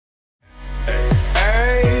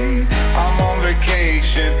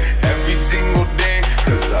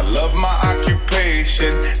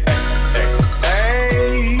vacation.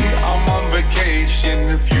 Hey, I'm on vacation.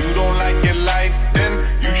 If you don't like your life, then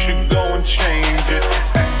you should go and change it.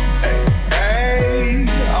 Hey,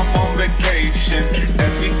 I'm on vacation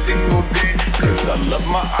every single day, 'cause I love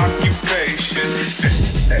my occupation.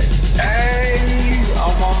 Hey,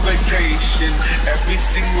 I'm on vacation every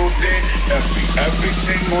single day, every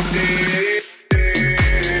single day.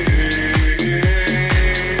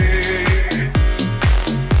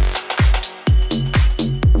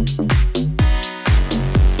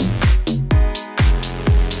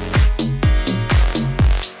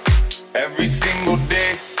 Every single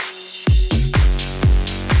day.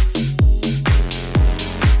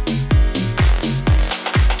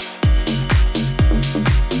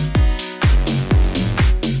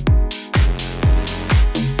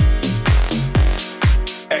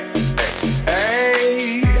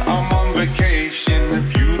 Hey, I'm on vacation.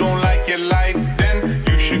 If you don't like your life, then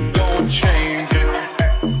you should go and change it.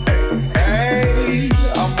 Hey,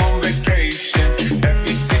 I'm on vacation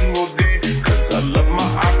every single day, 'cause I love my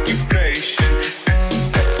occupation.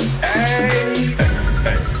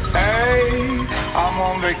 I'm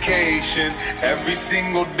on vacation every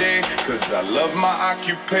single day, 'cause I love my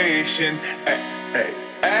occupation.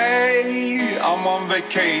 Hey, I'm on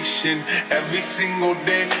vacation every single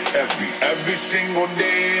day, every single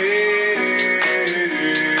day.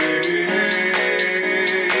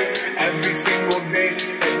 Every single day,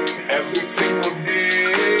 every single day.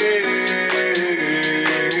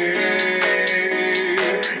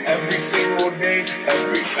 Every single day,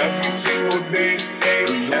 every single day.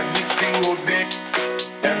 Every single day,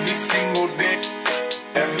 every single day, every single day,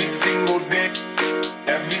 every single day,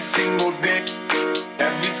 every single day,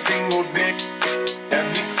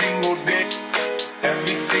 every single day,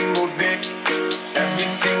 every single day, every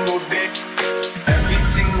single day, every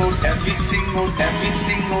single, every single, every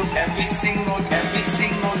single, every single